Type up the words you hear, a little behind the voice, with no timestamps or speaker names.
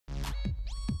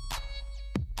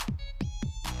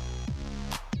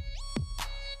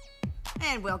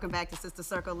And welcome back to Sister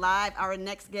Circle Live. Our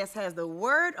next guest has the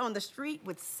word on the street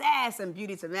with sass and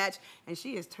beauty to match, and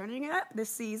she is turning it up this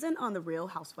season on The Real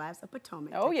Housewives of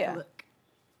Potomac. Oh, Take a yeah. look.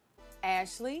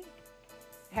 Ashley,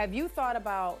 have you thought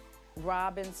about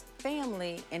Robin's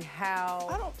family and how...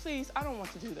 I don't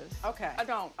want to do this. Okay. I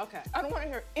don't. Okay. I don't want to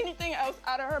hear anything else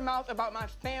out of her mouth about my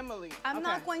family. I'm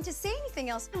not going to say anything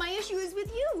else. My issue is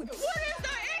with you. What is the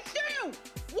issue?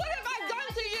 What have I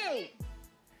done to you?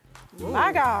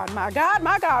 My God, my God,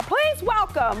 my God. Please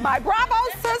welcome my Bravo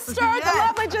sister, the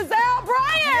lovely Gizelle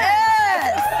Bryant.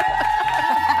 Yes!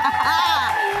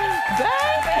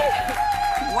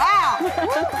 Baby. Wow!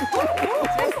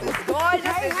 This is gorgeous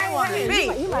as you want to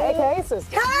be. You my AKA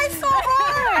sister. Hi, so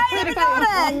I didn't even know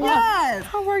that. Yes.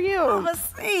 How are you? Have a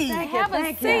seat. Have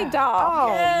a seat, dog.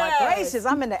 Oh, Yes. my gracious,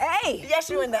 I'm in the A. Yes,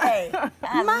 you in the A.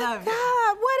 I My love it.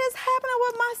 God, what is happening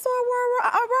with my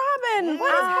soror, Robin?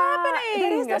 What is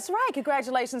happening? That's right.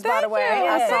 Congratulations, by Thank the way. you.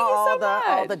 I Thank saw you so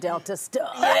all much. the Delta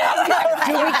stuff. Do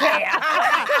we care?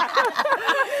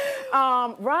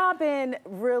 Robin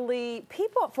really,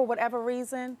 people, for whatever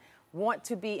reason, want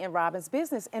to be in Robin's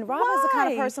business. And Robin's the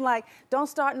kind of Why? person like, don't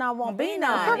start none, won't be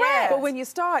none. none. Correct. But when you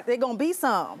start, they're going to be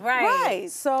some. Right.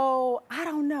 So, I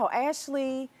don't know.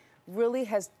 Ashley really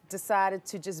has decided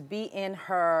to just be in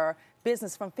her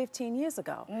business from 15 years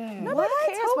ago. Nobody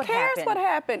cares Who what cares happened. what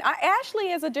happened?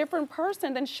 Ashley is a different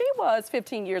person than she was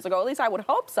 15 years ago. At least I would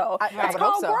hope so. I It's would hope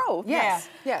called so. growth. Yes,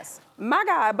 yes. My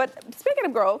God, but speaking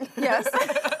of growth, Yes.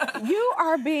 you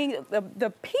are being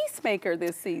the peacemaker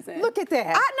this season. Look at that.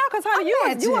 I know, because honey, you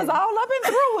was Imagine. all up and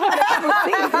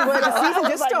through. Well, the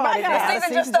season just started. my God. now. The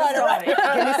season just started, right?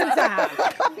 Give me some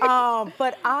time.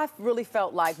 But I really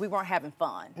felt like we weren't having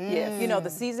fun. Yes. You know, the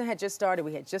season had just started.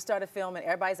 We had just started filming.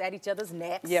 Everybody's at each other's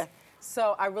necks. Yeah.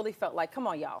 So I really felt like, come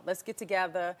on, y'all, let's get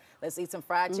together. Let's eat some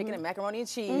fried chicken and macaroni and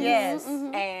cheese. Yes.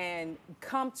 And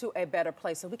come to a better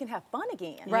place so we can have fun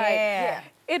again. Right. Yeah.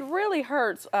 It really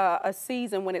hurts a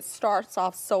season when it starts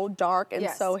off so dark and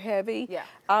Yes. so heavy. Yeah.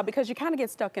 Because you kind of get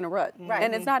stuck in a rut. Right.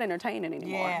 And it's not entertaining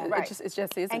anymore. Yeah. Right. It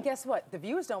just isn't. And guess what? The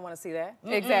viewers don't want to see that.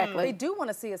 Exactly. They do want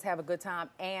to see us have a good time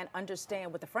and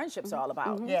understand what the friendships are all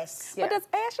about. Yes. Yeah. But does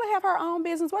Ashley have her own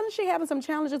business? Wasn't she having some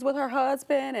challenges with her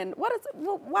husband? And why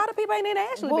do people ain't in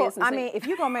Ashley Well, business? I mean, if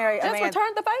you're gonna marry a just man,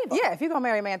 return the favor. Yeah, if you're gonna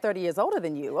marry a man 30 years older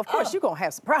than you, of course you're gonna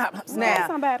have some problems. That's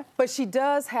not bad. But she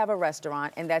does have a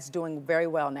restaurant, and that's doing very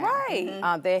well now.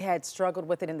 Right. They had struggled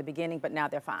with it in the beginning, but now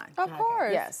they're fine. Of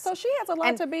course. Yes. So she has a lot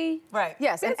And- to be. Right.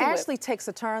 Yes, and busy with. Ashley takes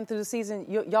a turn through the season.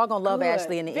 Y'all gonna love Good.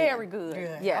 Ashley in the end. Very good.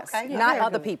 Good. Yes, Okay. not Very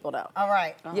other good. people though. All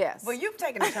right. Yes. Well, you've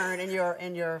taken a turn in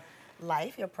your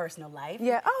life, your personal life.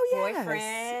 Yeah. Oh, yes.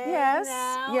 Boyfriend. Yes.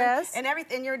 now, Yes. And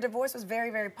everything. Your divorce was very,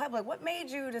 very public. What made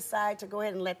you decide to go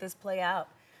ahead and let this play out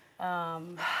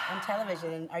on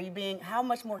television? And are you being? How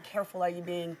much more careful are you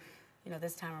being?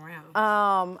 This time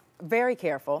around. Very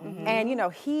careful. And you know,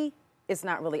 he is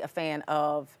not really a fan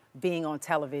of being on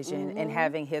television and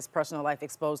having his personal life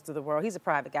exposed to the world. He's a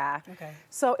private guy. Okay.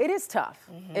 So it is tough.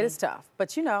 It is tough.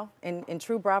 But you know, in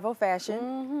true Bravo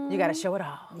fashion, you gotta show it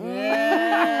all.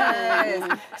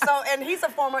 Yes. So, and he's a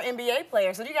former NBA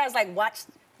player. So do you guys like watch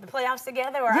the playoffs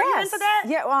together, or are you into that?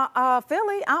 Yeah, well,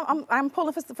 Philly, I'm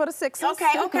pulling for the Sixers. Okay.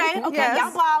 Yes.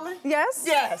 Y'all balling. Yes.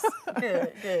 Yes.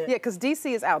 Good. Yeah, because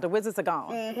DC is out. The Wizards are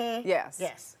gone. Yes.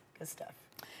 Yes. Good stuff.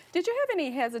 Did you have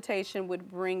any hesitation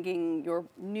with bringing your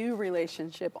new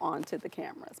relationship onto the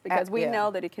cameras? Because we yeah.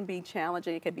 know that it can be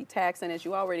challenging, it can be taxing. As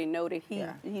you already noted, he's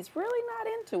really not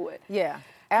into it. Yeah,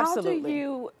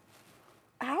 absolutely.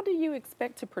 How do you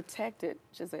expect to protect it,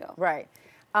 Gizelle? Right.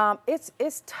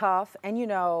 It's tough, and you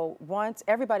know, once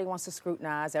everybody wants to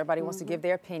scrutinize, everybody wants to give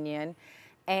their opinion,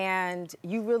 and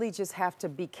you really just have to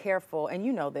be careful, and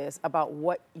you know this, about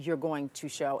what you're going to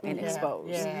show and expose.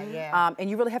 Yeah. And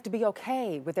you really have to be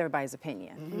okay with everybody's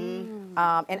opinion.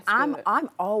 And I'm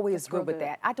always good with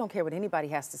that. I don't care what anybody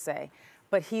has to say.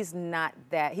 But he's not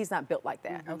built like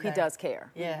that. Okay. He does care.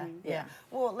 Yeah.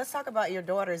 Well, let's talk about your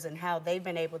daughters and how they've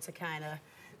been able to kind of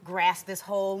grasp this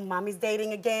whole mommy's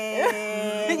dating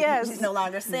again. Yes. She's no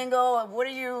longer single. What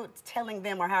are you telling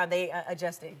them, or how are they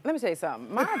adjusting? Let me tell you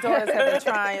something. My daughters have been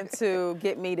trying to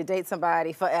get me to date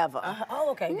somebody forever.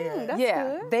 Okay, good. That's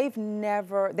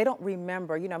good. They don't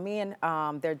remember, you know, me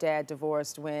and their dad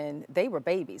divorced when they were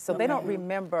babies. So they don't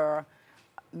remember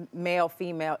male,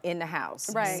 female in the house.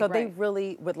 Right, so they right.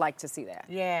 really would like to see that.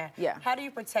 Yeah. How do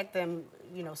you protect them,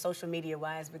 social media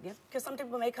wise? Because some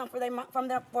people may come for their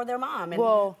mom. And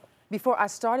Well, before I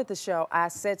started the show, I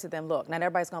said to them, look, not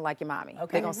everybody's gonna like your mommy. Okay.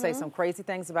 They're gonna say some crazy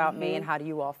things about me, and how do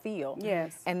you all feel?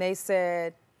 Yes. And they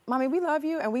said, Mommy, we love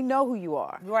you and we know who you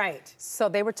are. Right. So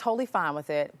they were totally fine with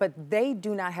it, but they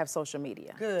do not have social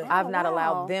media. Good. I've not wow.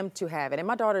 allowed them to have it. And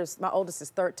my oldest is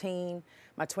 13.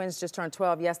 My twins just turned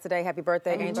 12 yesterday. Happy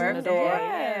birthday, Angel and Adore.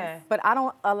 Yeah. But I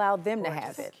don't allow them to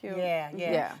have it. Cute.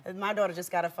 Yeah. My daughter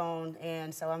just got a phone,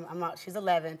 and so I'm out. She's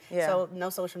 11, Yeah. so no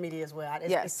social media as well.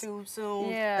 It's too soon.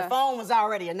 Yeah. The phone was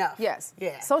already enough. Yes.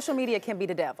 Yeah. Social media can be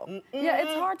the devil. Yeah,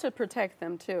 it's hard to protect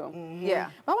them too. Yeah.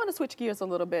 I want to switch gears a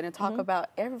little bit and talk about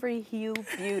Every Hue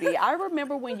Beauty. I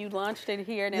remember when you launched it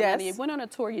here in Atlanta. Yes. You went on a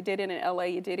tour. You did it in LA.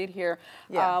 You did it here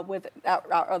Yeah. with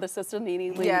our other sister,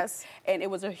 Nene Lee. Yes. And it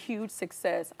was a huge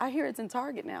success. I hear it's in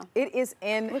Target now. It is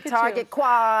in Look at Target you.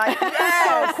 Quad.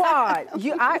 So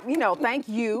Quad. Thank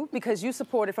you because you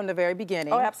supported from the very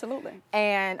beginning. Oh, absolutely.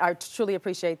 And I truly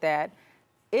appreciate that.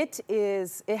 It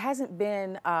hasn't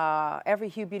been, Every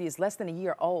Hue Beauty is less than a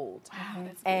year old. Wow,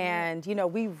 that's and,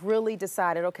 we've really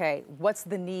decided, okay, what's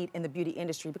the need in the beauty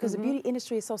industry? Because the beauty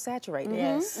industry is so saturated.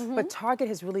 Yes. But Target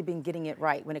has really been getting it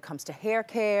right when it comes to hair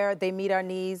care. They meet our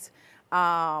needs.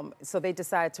 So they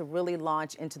decided to really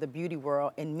launch into the beauty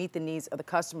world and meet the needs of the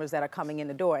customers that are coming in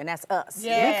the door, and that's us.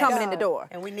 Yes. We're coming in the door.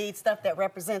 And we need stuff that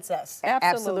represents us.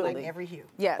 Absolutely. Like Every Hue.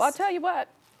 Yes. Well, I'll tell you what.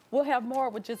 We'll have more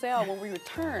with Gizelle when we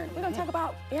return. We're going to talk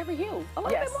about Every Hue a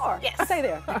little bit more. Yes. Stay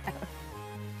there.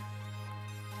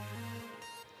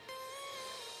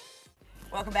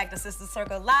 Welcome back to Sister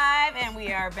Circle Live, and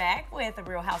we are back with the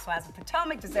Real Housewives of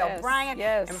Potomac, Gizelle Bryant.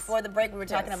 Yes. And before the break, we were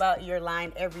talking about your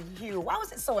line, Every Hue. Why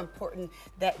was it so important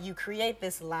that you create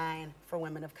this line for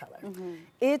women of color?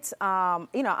 It's, I'm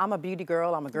a beauty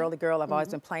girl. I'm a girly girl. I've always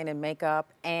been playing in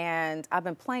makeup, and I've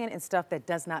been playing in stuff that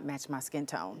does not match my skin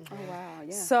tone. Oh, wow,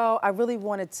 yeah. So I really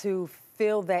wanted to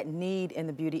fill that need in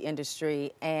the beauty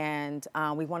industry, and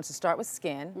we wanted to start with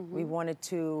skin. We wanted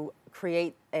to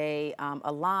create a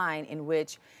line in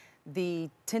which the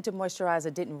tinted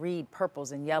moisturizer didn't read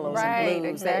purples and yellows and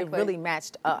blues. That it really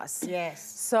matched us. Yes.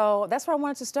 So that's where I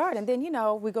wanted to start. And then,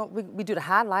 we do the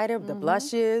highlighter, the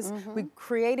blushes. We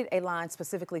created a line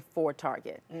specifically for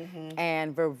Target.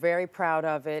 And we're very proud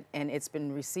of it, and it's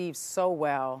been received so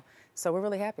well. So we're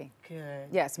really happy. Good.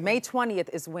 Yes, May 20th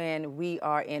is when we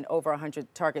are in over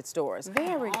 100 Target stores.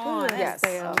 Very good. Yes.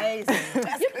 Amazing.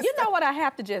 That's You know what I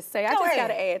have to just say? I Go just ahead.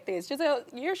 got to add this. Giselle,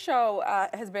 your show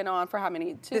has been on for how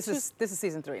many? This is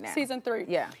season 3 now. Season 3.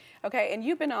 Yeah. Okay, and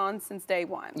you've been on since day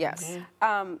one. Yes.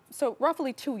 So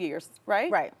roughly 2 years, right?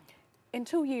 Right. In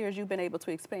 2 years, you've been able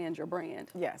to expand your brand.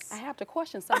 Yes. I have to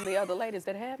question some of the other ladies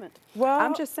that haven't. Well,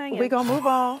 I'm just saying. We're going to move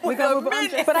on. We're going to move on. I'm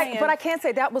just But saying. I can't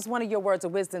say that was one of your words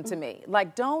of wisdom to me.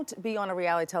 Like, don't be on a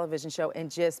reality television show and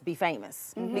just be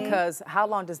famous. Because how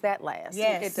long does that last?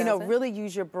 Yes. It doesn't. Really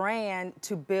use your brand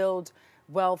to build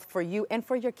wealth for you and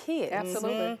for your kids.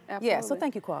 Absolutely. Absolutely. Yeah, so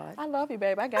thank you, Quad. I love you,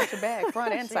 babe. I got your back,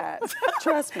 front and side.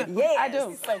 Trust me. Yes. I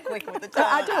do. So quick with the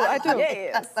time. I do.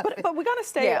 Yes. But we're gonna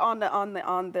stay Yeah. on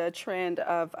the trend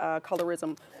of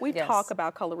colorism. We Yes. talk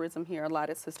about colorism here a lot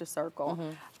at Sister Circle,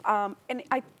 and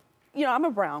I'm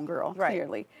a brown girl, Right.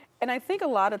 clearly, and I think a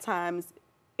lot of times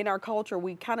in our culture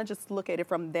we kind of just look at it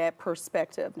from that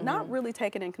perspective, not really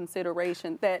taking in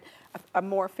consideration that a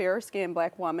more fair-skinned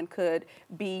Black woman could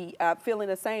be feeling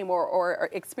the same or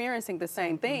experiencing the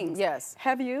same things. Yes.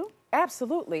 Have you?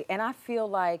 Absolutely. And I feel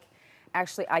like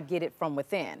actually I get it from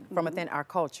within our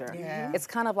culture. Yeah. It's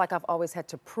kind of like I've always had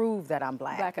to prove that I'm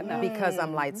Black Black enough. because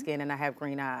I'm light-skinned and I have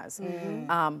green eyes.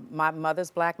 My mother's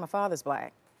Black, my father's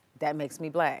Black. That makes me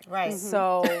Black. Right.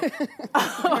 So,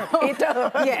 It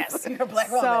does. yes. You're a Black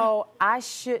woman. So I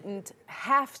shouldn't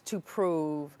have to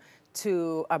prove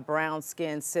to a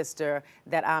brown-skinned sister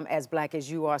that I'm as Black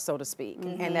as you are, so to speak,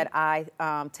 and that I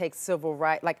take civil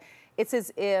rights. Like, it's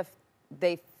as if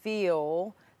they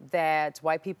feel that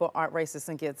white people aren't racist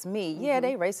against me. Yeah,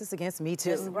 they racist against me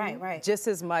too. Right. Just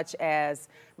as much as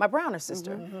my browner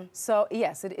sister. So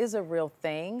yes, it is a real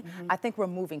thing. I think we're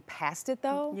moving past it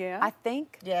though. Yeah. I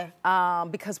think. Yeah.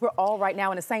 Because we're all right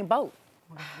now in the same boat.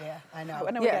 Yeah, I know.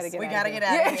 I know Yes. we gotta get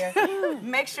out We of here. gotta get out of here.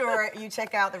 Make sure you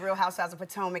check out The Real Housewives of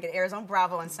Potomac. It airs on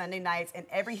Bravo on Sunday nights, and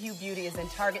Every Hue Beauty is in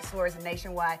Target stores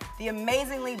nationwide. The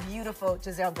amazingly beautiful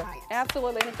Gizelle Bryant.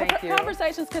 Absolutely. Thank you.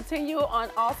 Conversations continue on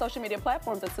all social media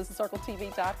platforms at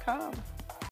sistercircletv.com.